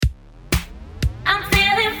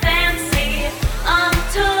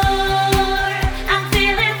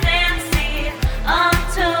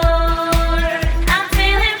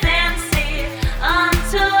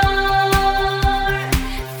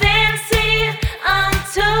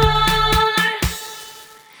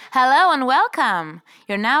Hello and welcome!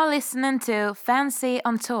 You're now listening to Fancy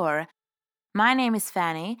on Tour. My name is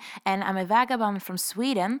Fanny, and I'm a vagabond from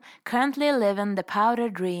Sweden, currently living the powder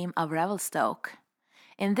dream of Revelstoke.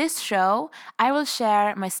 In this show, I will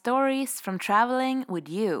share my stories from traveling with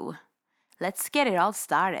you. Let's get it all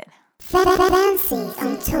started. Fancy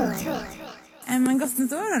on Tour. Men gott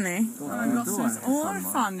nytt år hörni. Gott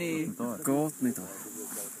år Fanny. Gott nytt år.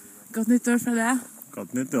 Gott nytt år för det.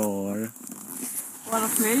 Gott nytt år. What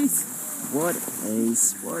a place. What a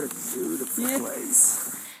place. What a beautiful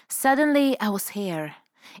place. Suddenly, I was here,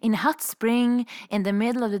 in a hot spring, in the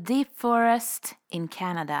middle of the deep forest in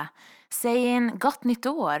Canada, saying Gott nytt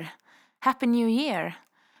år, Happy New Year,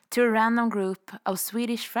 to a random group of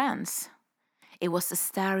Swedish friends. It was a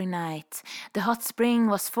starry night. The hot spring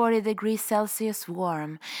was 40 degrees Celsius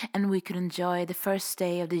warm, and we could enjoy the first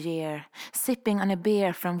day of the year, sipping on a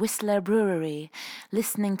beer from Whistler Brewery,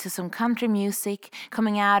 listening to some country music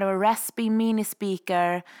coming out of a raspy mini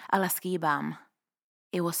speaker a la ski bum.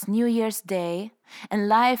 It was New Year's Day, and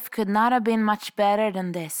life could not have been much better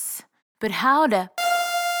than this. But how the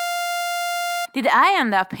did I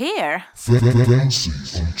end up here? Fancy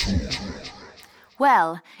on Tour.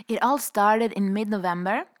 Well, it all started in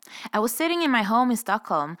mid-November. I was sitting in my home in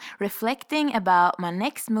Stockholm, reflecting about my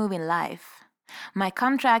next move in life. My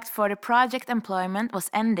contract for the project employment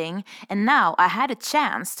was ending, and now I had a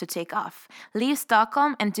chance to take off, leave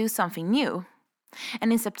Stockholm and do something new.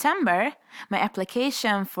 And in September, my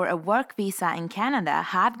application for a work visa in Canada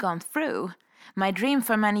had gone through. My dream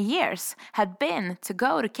for many years had been to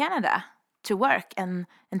go to Canada, to work and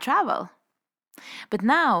travel. But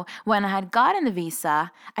now, when I had gotten the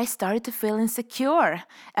visa, I started to feel insecure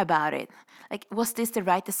about it. Like, was this the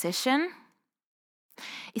right decision?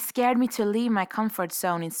 It scared me to leave my comfort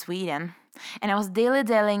zone in Sweden, and I was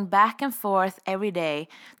dilly-dallying back and forth every day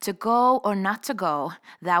to go or not to go.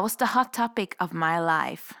 That was the hot topic of my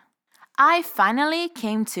life. I finally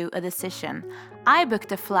came to a decision. I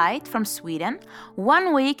booked a flight from Sweden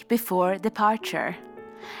 1 week before departure.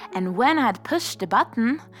 And when I had pushed the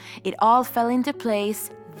button, it all fell into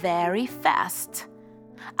place very fast.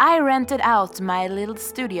 I rented out my little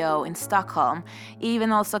studio in Stockholm,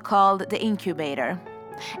 even also called the incubator,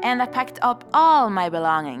 and I packed up all my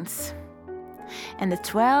belongings. And the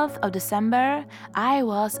 12th of December, I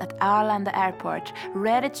was at Lalaland airport,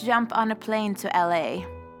 ready to jump on a plane to LA.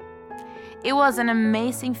 It was an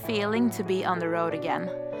amazing feeling to be on the road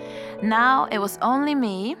again. Now it was only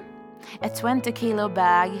me, a 20-kilo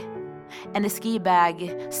bag, and a ski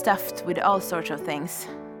bag stuffed with all sorts of things.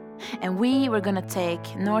 And we were gonna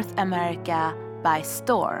take North America by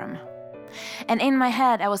storm. And in my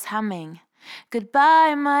head I was humming,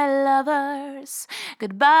 goodbye my lovers,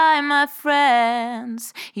 goodbye my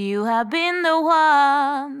friends. You have been the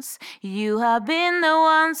ones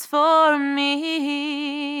for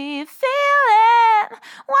me. Feeling,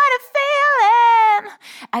 what a feeling.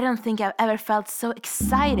 I don't think I've ever felt so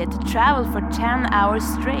excited to travel for 10 hours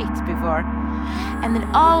straight before. And it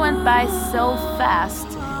all went by so fast.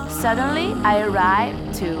 Suddenly I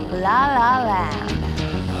arrived to Lalaland.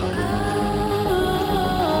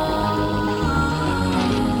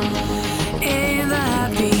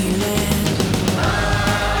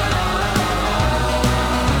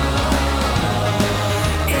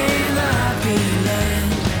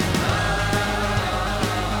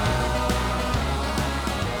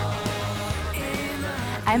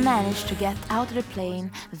 I managed to get out of the plane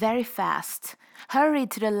very fast,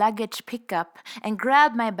 hurried to the luggage pickup and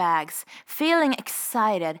grabbed my bags, feeling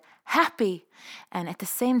excited, happy, and at the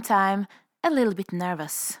same time a little bit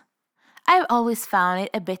nervous. I've always found it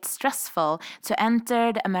a bit stressful to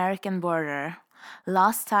enter the American border.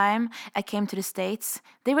 Last time I came to the States,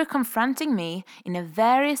 they were confronting me in a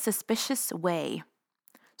very suspicious way.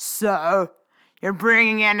 So, you're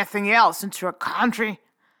bringing anything else into our country?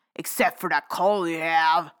 Except for that coal you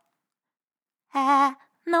have?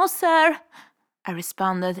 No, sir, I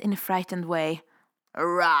responded in a frightened way.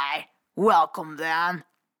 Alright, welcome then.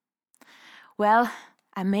 Well,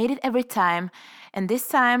 I made it every time, and this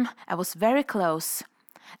time I was very close.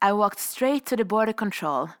 I walked straight to the border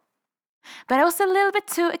control. But I was a little bit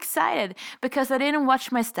too excited because I didn't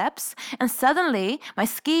watch my steps, and suddenly my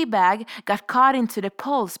ski bag got caught into the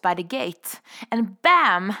poles by the gate, and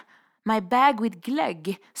bam! My bag with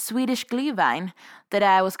glögg, Swedish glühwein, that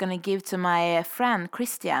I was gonna give to my friend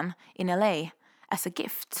Christian in LA as a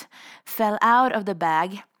gift, fell out of the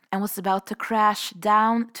bag and was about to crash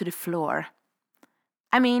down to the floor.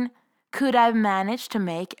 I mean, could I have managed to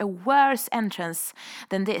make a worse entrance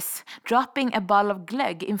than this, dropping a bottle of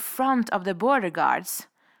glögg in front of the border guards?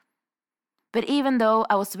 But even though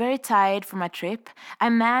I was very tired from my trip, I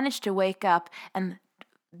managed to wake up and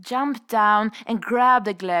jumped down and grabbed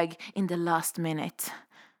a glögg in the last minute.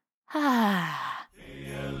 Ah.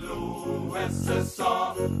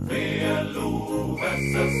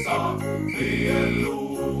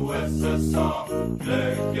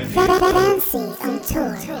 Fancy on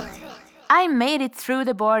tour. I made it through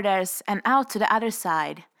the borders and out to the other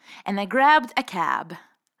side, and I grabbed a cab.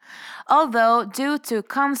 Although due to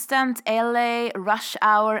constant LA rush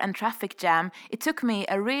hour and traffic jam, it took me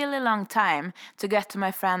a really long time to get to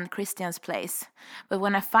my friend Christian's place. But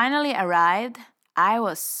when I finally arrived, I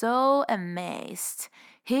was so amazed.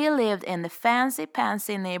 He lived in the fancy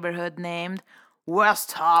neighborhood named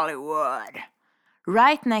West Hollywood.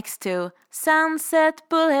 right next to Sunset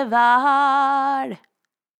Boulevard.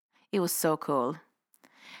 It was so cool.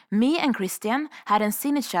 Me and Christian hadn't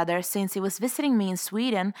seen each other since he was visiting me in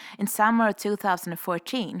Sweden in summer of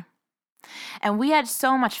 2014. And we had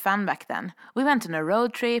so much fun back then. We went on a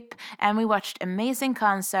road trip and we watched amazing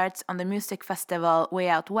concerts on the music festival way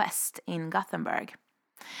out west in Gothenburg.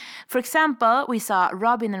 For example, we saw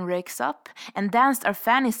Robin and Röyksopp and danced our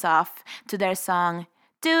fannies off to their song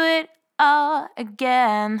Do It All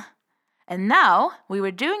Again. And now we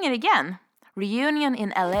were doing it again. Reunion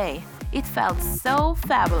in LA. It felt so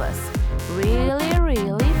fabulous. Really,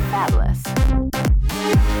 really fabulous.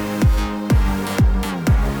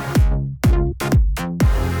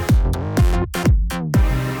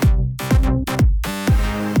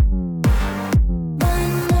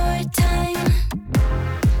 One more time,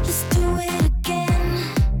 let's do it again.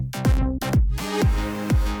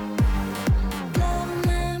 Blow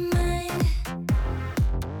my mind,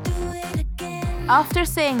 do it again. After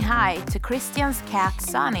saying hi to Christian's cat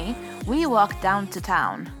Sonny, we walked down to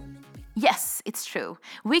town. Yes, it's true.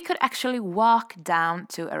 We could actually walk down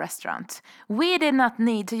to a restaurant. We did not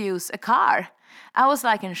need to use a car. I was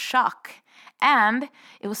like in shock. And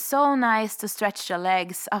it was so nice to stretch your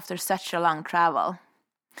legs after such a long travel.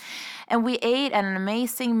 And we ate an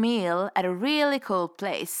amazing meal at a really cool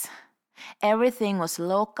place. Everything was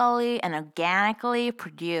locally and organically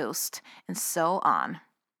produced, and so on.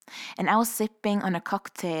 And I was sipping on a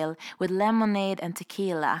cocktail with lemonade and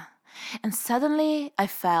tequila. And suddenly I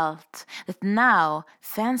felt that now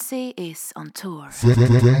Fancy is on tour.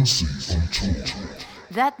 Fancy on tour.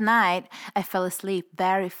 That night I fell asleep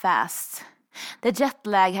very fast. The jet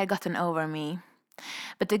lag had gotten over me.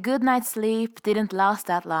 But the good night's sleep didn't last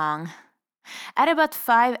that long. At about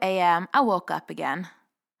 5 a.m. I woke up again.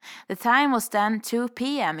 The time was then 2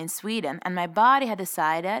 p.m. in Sweden and my body had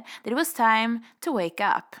decided that it was time to wake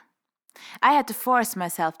up. I had to force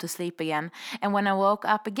myself to sleep again, and when I woke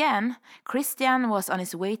up again, Christian was on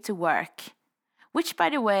his way to work. Which, by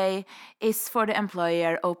the way, is for the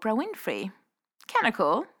employer Oprah Winfrey. Kinda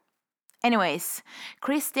cool. Anyways,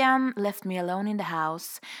 Christian left me alone in the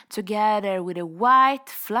house, together with a white,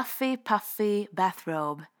 fluffy, puffy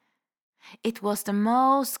bathrobe. It was the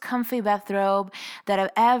most comfy bathrobe that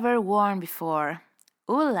I've ever worn before.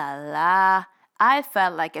 Ooh la la! I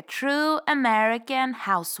felt like a true American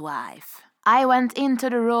housewife. I went into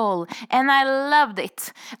the role and I loved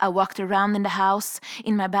it. I walked around in the house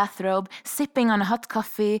in my bathrobe, sipping on a hot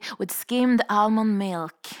coffee with skimmed almond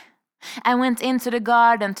milk. I went into the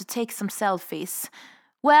garden to take some selfies.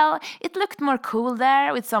 Well, it looked more cool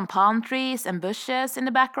there with some palm trees and bushes in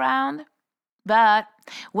the background. But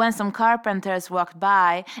when some carpenters walked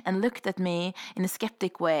by and looked at me in a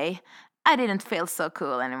skeptic way, I didn't feel so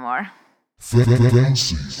cool anymore.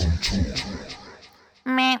 Fancy on tour.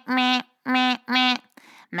 Meh, meh, meh, meh.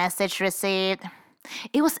 Message received.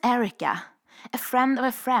 It was Erica, a friend of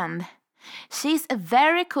a friend. She's a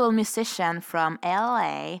very cool musician from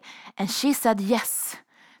LA, and she said yes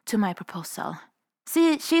to my proposal.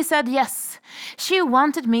 She said yes. She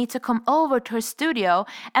wanted me to come over to her studio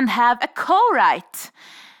and have a co-write.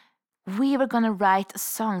 We were gonna write a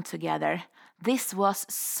song together. This was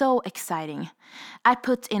so exciting. I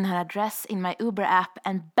put in her address in my Uber app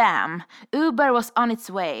and bam, Uber was on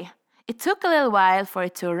its way. It took a little while for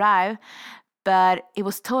it to arrive, but it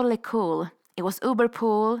was totally cool. It was Uber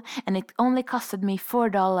Pool and it only costed me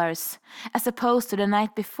 $4 as opposed to the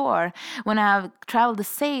night before when I traveled the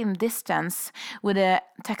same distance with a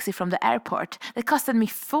taxi from the airport that costed me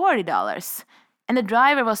 $40 and the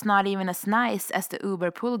driver was not even as nice as the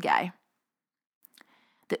Uber Pool guy.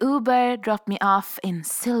 The Uber dropped me off in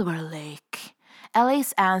Silver Lake,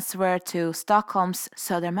 LA's answer to Stockholm's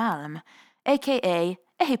Södermalm, aka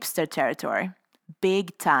a hipster territory.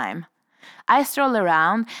 Big time. I strolled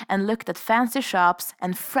around and looked at fancy shops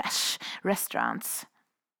and fresh restaurants.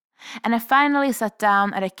 And I finally sat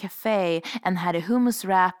down at a cafe and had a hummus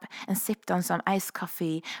wrap and sipped on some iced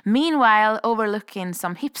coffee, meanwhile overlooking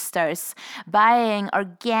some hipsters buying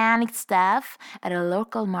organic stuff at a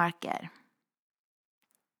local market.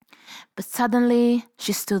 But suddenly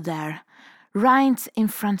she stood there, right in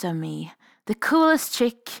front of me, the coolest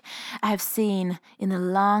chick I have seen in a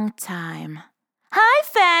long time. Hi,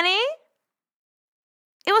 Fanny!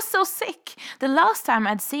 It was so sick. The last time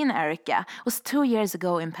I'd seen Erica was 2 years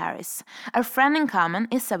ago in Paris. Our friend in common,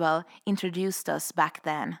 Isabel, introduced us back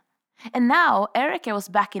then. And now Erica was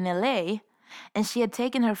back in LA, and she had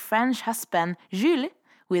taken her French husband, Jules,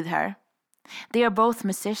 with her. They are both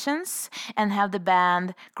musicians and have the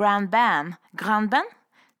band Grand Band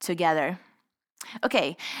together.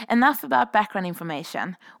 Okay, enough about background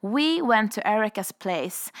information. We went to Erica's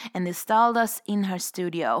place and installed us in her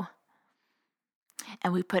studio.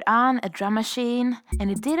 And we put on a drum machine,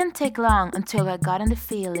 and it didn't take long until I got in the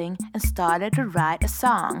feeling and started to write a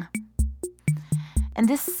song. And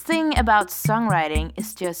this thing about songwriting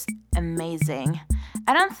is just amazing.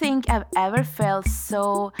 I don't think I've ever felt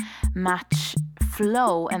so much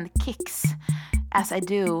flow and kicks as I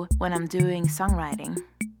do when I'm doing songwriting.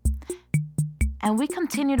 And we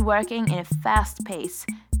continued working in a fast pace.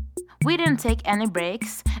 We didn't take any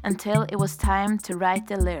breaks until it was time to write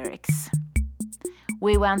the lyrics.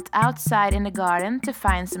 We went outside in the garden to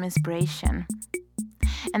find some inspiration.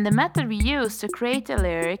 And the method we used to create the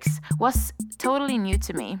lyrics was totally new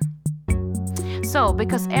to me. So,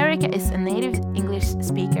 because Erica is a native English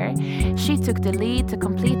speaker, she took the lead to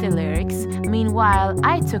complete the lyrics. Meanwhile,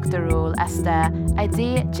 I took the role as the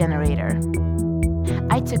idea generator.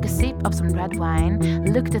 I took a sip of some red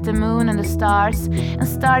wine, looked at the moon and the stars, and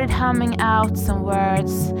started humming out some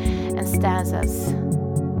words and stanzas.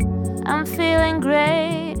 I'm feeling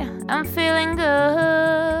great, I'm feeling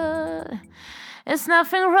good. There's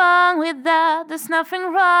nothing wrong with that, there's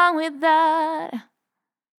nothing wrong with that.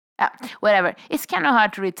 Whatever, it's kind of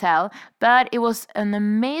hard to retell, but it was an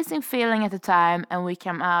amazing feeling at the time, and we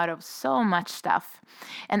came out of so much stuff.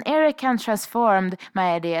 And Erica transformed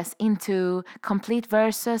my ideas into complete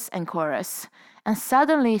verses and chorus. And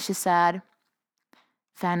suddenly she said,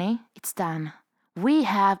 Fanny, it's done. We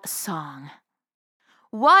have a song.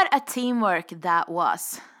 What a teamwork that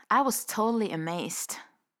was. I was totally amazed.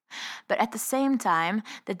 But at the same time,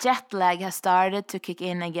 the jet lag has started to kick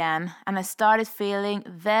in again, and I started feeling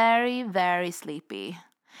very, very sleepy.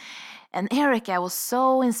 And Erica was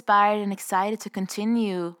so inspired and excited to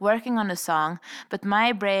continue working on the song, but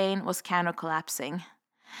my brain was kind of collapsing.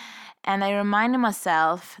 And I reminded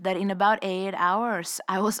myself that in about 8 hours,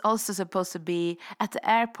 I was also supposed to be at the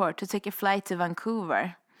airport to take a flight to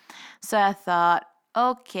Vancouver. So I thought,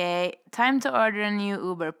 okay, time to order a new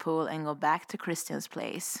Uber pool and go back to Christian's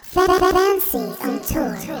place. Fancy on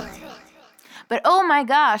tour. But oh my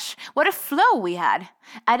gosh, what a flow we had.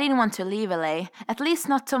 I didn't want to leave LA, at least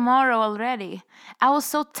not tomorrow already. I was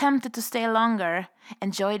so tempted to stay longer,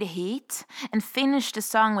 enjoy the heat, and finish the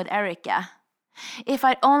song with Erica. If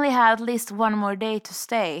I'd only had at least one more day to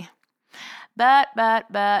stay. But,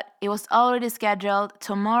 it was already scheduled.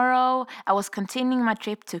 Tomorrow, I was continuing my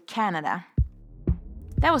trip to Canada.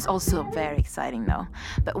 That was also very exciting though.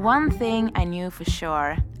 But one thing I knew for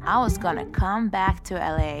sure, I was gonna come back to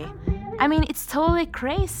LA. I mean, it's totally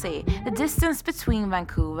crazy. The distance between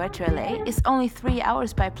Vancouver to LA is only 3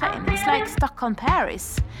 hours by plane. It's like Stockholm,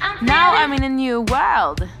 Paris. Now I'm in a new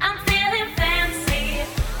world. I'm feeling fancy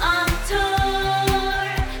on tour.